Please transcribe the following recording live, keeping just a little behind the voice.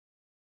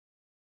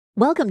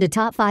Welcome to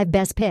Top 5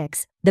 Best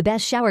Picks. The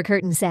best shower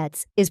curtain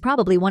sets is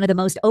probably one of the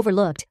most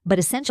overlooked but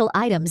essential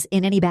items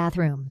in any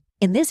bathroom.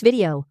 In this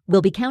video,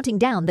 we'll be counting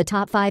down the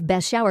top 5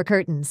 best shower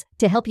curtains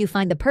to help you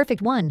find the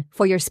perfect one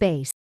for your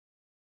space.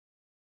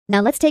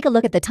 Now let's take a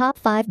look at the top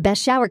 5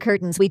 best shower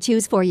curtains we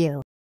choose for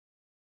you.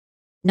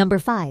 Number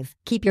 5.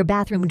 Keep your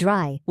bathroom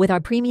dry with our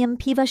premium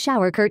PEVA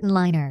shower curtain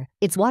liner.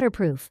 It's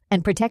waterproof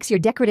and protects your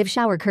decorative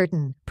shower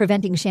curtain,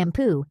 preventing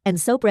shampoo and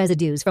soap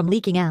residues from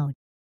leaking out.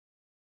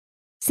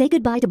 Say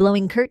goodbye to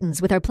blowing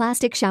curtains with our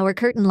plastic shower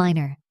curtain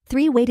liner.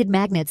 3 weighted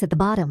magnets at the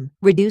bottom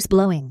reduce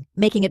blowing,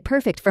 making it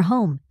perfect for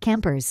home,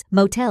 campers,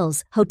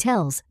 motels,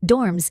 hotels,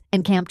 dorms,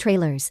 and camp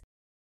trailers.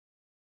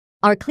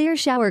 Our clear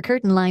shower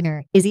curtain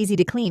liner is easy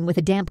to clean with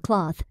a damp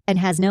cloth and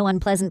has no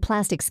unpleasant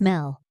plastic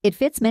smell. It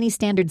fits many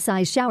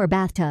standard-size shower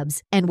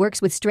bathtubs and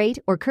works with straight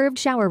or curved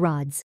shower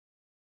rods.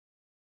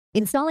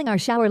 Installing our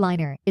shower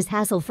liner is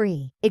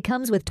hassle-free. It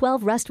comes with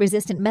 12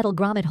 rust-resistant metal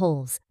grommet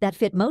holes that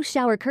fit most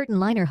shower curtain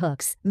liner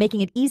hooks,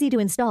 making it easy to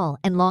install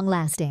and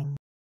long-lasting.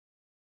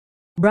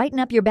 Brighten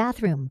up your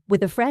bathroom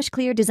with the fresh,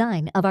 clear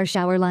design of our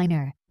shower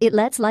liner. It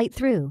lets light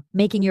through,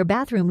 making your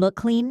bathroom look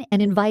clean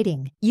and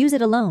inviting. Use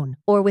it alone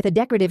or with a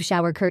decorative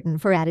shower curtain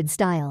for added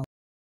style.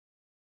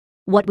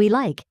 What we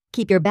like: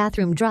 keep your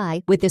bathroom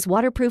dry with this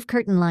waterproof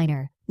curtain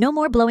liner. No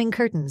more blowing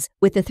curtains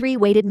with the 3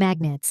 weighted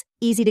magnets.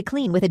 Easy to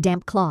clean with a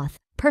damp cloth.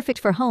 Perfect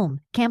for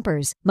home,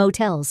 campers,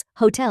 motels,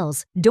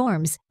 hotels,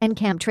 dorms, and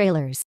camp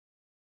trailers.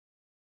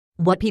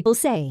 What people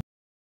say.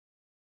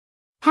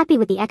 Happy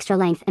with the extra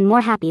length and more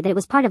happy that it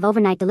was part of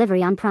overnight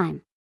delivery on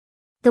Prime.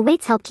 The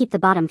weights help keep the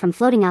bottom from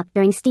floating up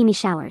during steamy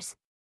showers.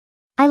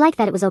 I like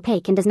that it was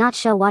opaque and does not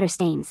show water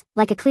stains,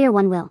 like a clear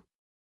one will.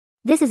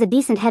 This is a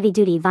decent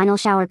heavy-duty vinyl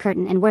shower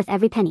curtain and worth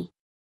every penny.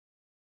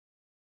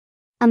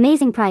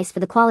 Amazing price for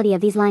the quality of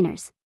these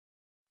liners.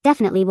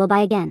 Definitely will buy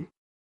again.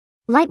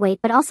 Lightweight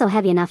but also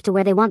heavy enough to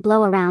where they won't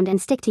blow around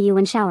and stick to you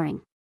when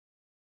showering.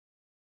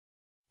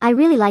 I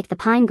really like the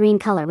pine green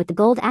color with the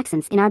gold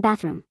accents in our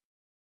bathroom.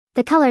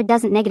 The color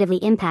doesn't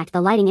negatively impact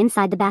the lighting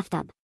inside the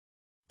bathtub.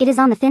 It is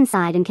on the thin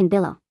side and can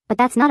billow, but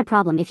that's not a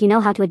problem if you know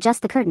how to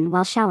adjust the curtain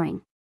while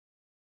showering.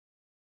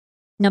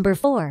 Number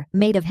 4.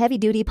 Made of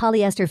heavy-duty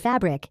polyester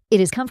fabric, it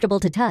is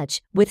comfortable to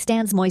touch,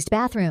 withstands moist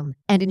bathroom,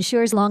 and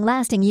ensures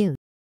long-lasting use.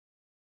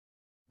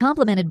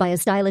 Complemented by a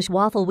stylish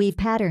waffle weave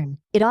pattern,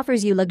 it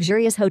offers you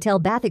luxurious hotel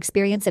bath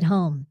experience at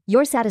home.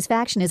 Your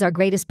satisfaction is our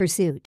greatest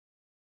pursuit.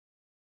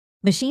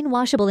 Machine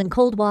washable in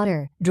cold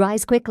water,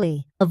 dries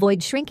quickly,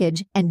 avoids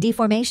shrinkage and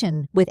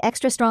deformation with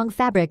extra strong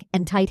fabric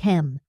and tight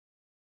hem.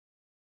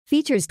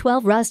 Features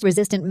 12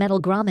 rust-resistant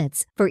metal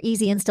grommets for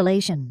easy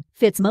installation,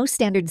 fits most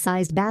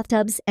standard-sized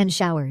bathtubs and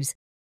showers.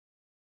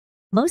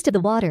 Most of the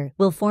water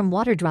will form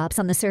water drops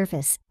on the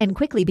surface and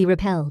quickly be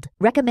repelled.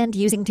 Recommend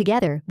using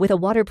together with a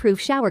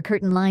waterproof shower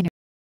curtain liner.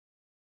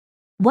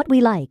 What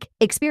we like: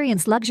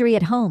 experience luxury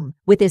at home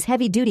with this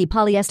heavy-duty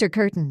polyester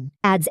curtain.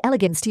 Adds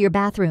elegance to your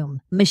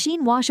bathroom.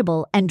 Machine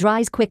washable and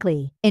dries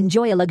quickly.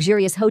 Enjoy a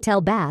luxurious hotel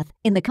bath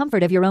in the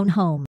comfort of your own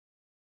home.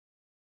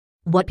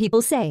 What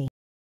people say.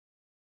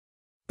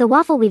 The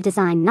waffle weave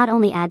design not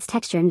only adds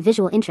texture and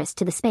visual interest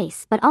to the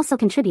space but also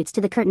contributes to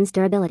the curtain's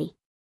durability.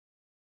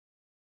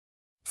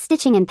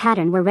 Stitching and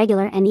pattern were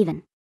regular and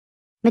even.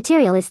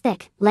 Material is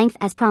thick, length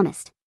as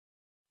promised.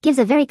 Gives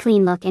a very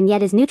clean look and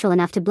yet is neutral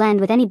enough to blend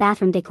with any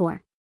bathroom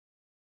decor.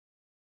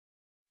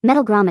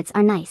 Metal grommets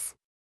are nice.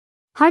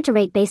 Hard to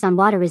rate based on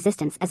water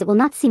resistance as it will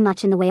not see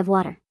much in the way of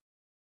water.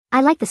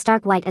 I like the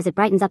stark white as it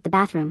brightens up the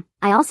bathroom.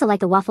 I also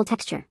like the waffle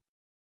texture.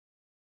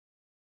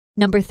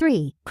 Number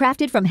 3.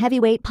 Crafted from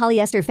heavyweight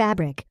polyester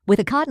fabric with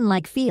a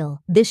cotton-like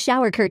feel, this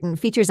shower curtain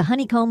features a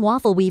honeycomb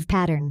waffle weave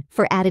pattern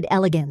for added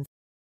elegance.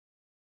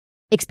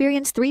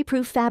 Experience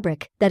 3-proof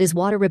fabric that is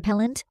water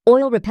repellent,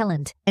 oil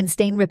repellent, and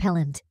stain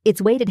repellent.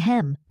 Its weighted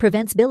hem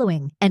prevents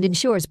billowing and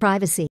ensures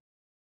privacy.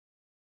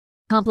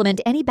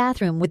 Complement any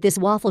bathroom with this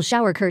waffle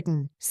shower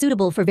curtain,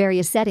 suitable for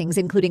various settings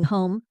including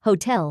home,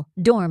 hotel,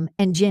 dorm,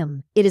 and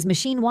gym. It is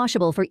machine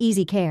washable for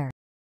easy care.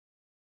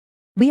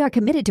 We are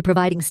committed to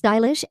providing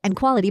stylish and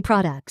quality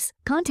products.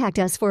 Contact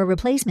us for a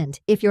replacement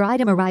if your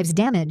item arrives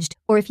damaged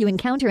or if you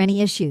encounter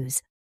any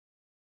issues.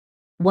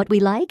 What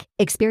we like?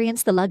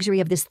 Experience the luxury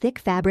of this thick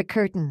fabric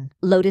curtain.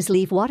 Lotus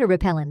leaf water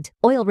repellent,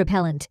 oil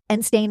repellent,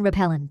 and stain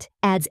repellent.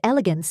 Adds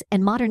elegance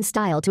and modern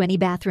style to any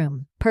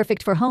bathroom.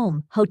 Perfect for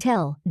home,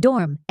 hotel,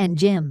 dorm, and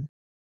gym.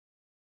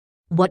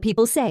 What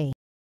people say.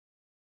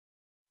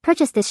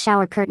 Purchase this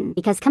shower curtain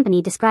because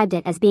company described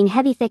it as being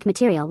heavy thick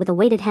material with a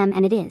weighted hem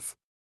and it is.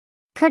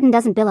 Curtain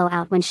doesn't billow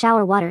out when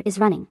shower water is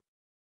running.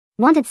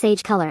 Wanted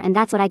sage color and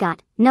that's what I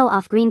got. No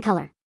off-green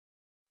color.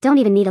 Don't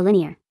even need a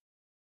linear.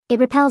 It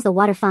repels the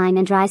water fine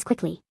and dries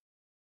quickly.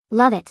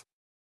 Love it.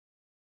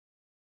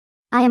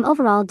 I am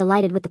overall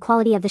delighted with the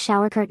quality of the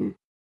shower curtain.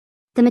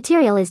 The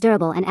material is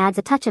durable and adds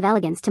a touch of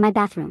elegance to my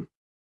bathroom.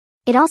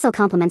 It also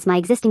complements my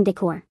existing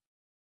decor.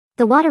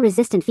 The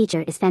water-resistant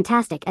feature is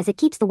fantastic as it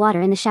keeps the water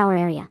in the shower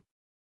area.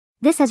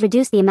 This has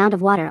reduced the amount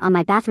of water on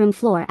my bathroom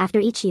floor after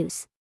each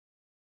use.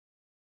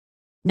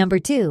 Number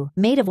 2,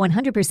 made of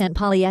 100%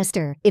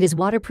 polyester, it is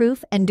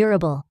waterproof and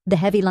durable. The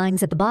heavy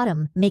lines at the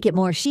bottom make it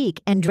more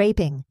chic and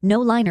draping, no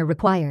liner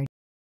required.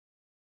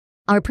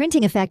 Our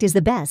printing effect is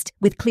the best,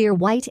 with clear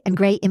white and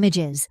gray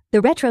images.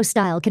 The retro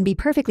style can be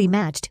perfectly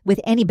matched with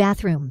any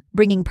bathroom,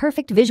 bringing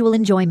perfect visual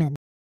enjoyment.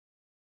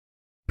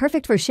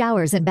 Perfect for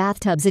showers and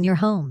bathtubs in your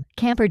home,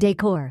 camper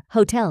decor,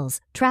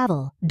 hotels,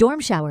 travel, dorm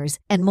showers,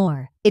 and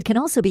more. It can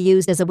also be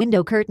used as a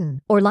window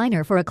curtain or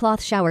liner for a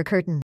cloth shower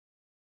curtain.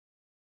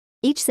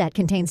 Each set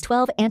contains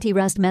 12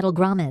 anti-rust metal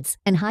grommets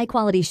and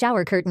high-quality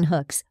shower curtain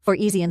hooks for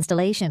easy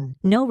installation,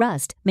 no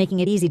rust, making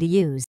it easy to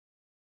use.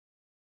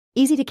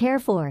 Easy to care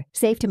for,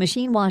 safe to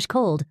machine wash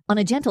cold, on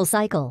a gentle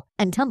cycle,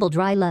 and tumble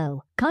dry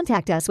low.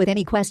 Contact us with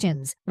any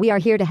questions. We are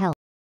here to help.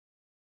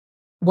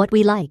 What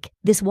we like: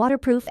 this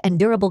waterproof and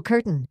durable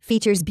curtain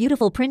features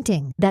beautiful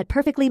printing that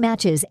perfectly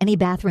matches any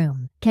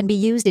bathroom. Can be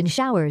used in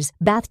showers,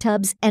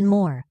 bathtubs, and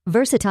more.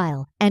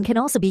 Versatile, and can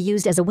also be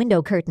used as a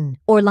window curtain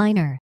or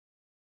liner.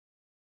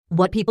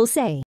 What people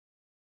say: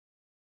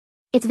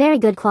 It's very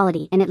good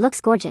quality and it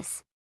looks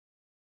gorgeous.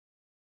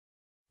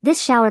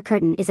 This shower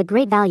curtain is a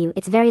great value.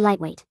 It's very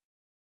lightweight.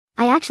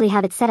 I actually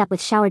have it set up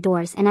with shower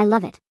doors and I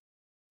love it.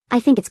 I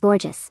think it's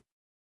gorgeous.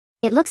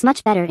 It looks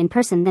much better in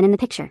person than in the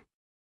picture.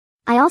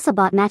 I also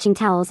bought matching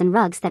towels and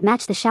rugs that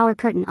match the shower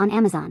curtain on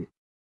Amazon.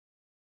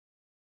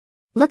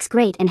 Looks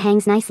great and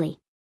hangs nicely.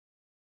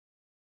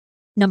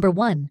 Number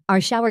 1, our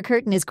shower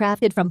curtain is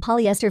crafted from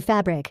polyester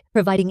fabric,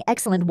 providing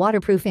excellent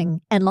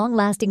waterproofing and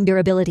long-lasting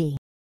durability.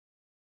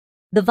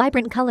 The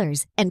vibrant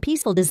colors and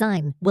peaceful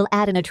design will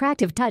add an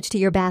attractive touch to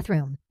your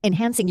bathroom,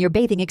 enhancing your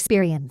bathing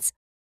experience.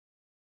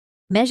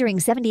 Measuring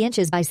 70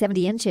 inches by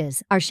 70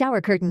 inches, our shower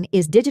curtain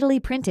is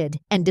digitally printed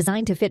and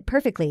designed to fit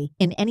perfectly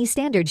in any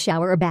standard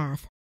shower or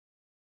bath.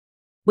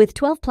 With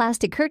 12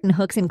 plastic curtain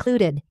hooks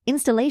included,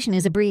 installation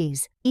is a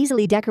breeze.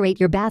 Easily decorate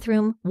your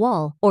bathroom,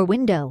 wall, or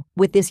window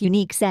with this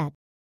unique set.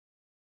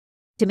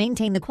 To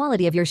maintain the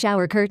quality of your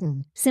shower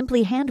curtain,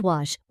 simply hand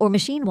wash or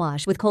machine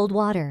wash with cold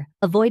water.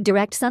 Avoid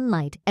direct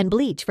sunlight and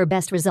bleach for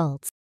best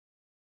results.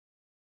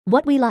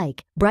 What we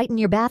like: brighten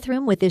your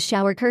bathroom with this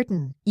shower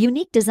curtain.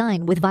 Unique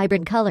design with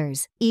vibrant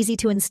colors. Easy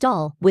to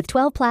install with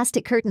 12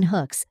 plastic curtain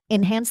hooks.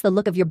 Enhance the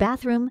look of your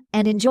bathroom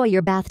and enjoy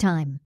your bath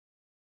time.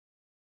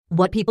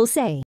 What people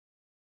say: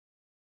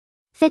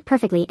 Fit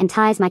perfectly and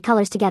ties my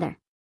colors together.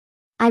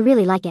 I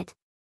really like it.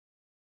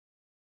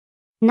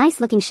 Nice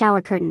looking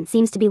shower curtain,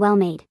 seems to be well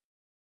made.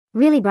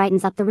 Really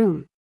brightens up the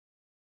room.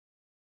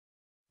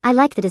 I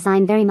like the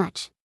design very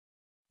much.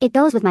 It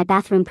goes with my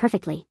bathroom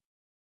perfectly.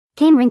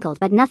 Came wrinkled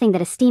but nothing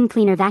that a steam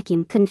cleaner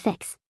vacuum couldn't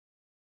fix.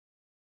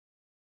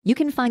 You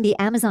can find the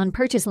Amazon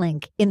purchase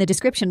link in the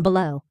description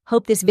below.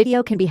 Hope this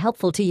video can be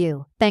helpful to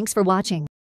you. Thanks for watching.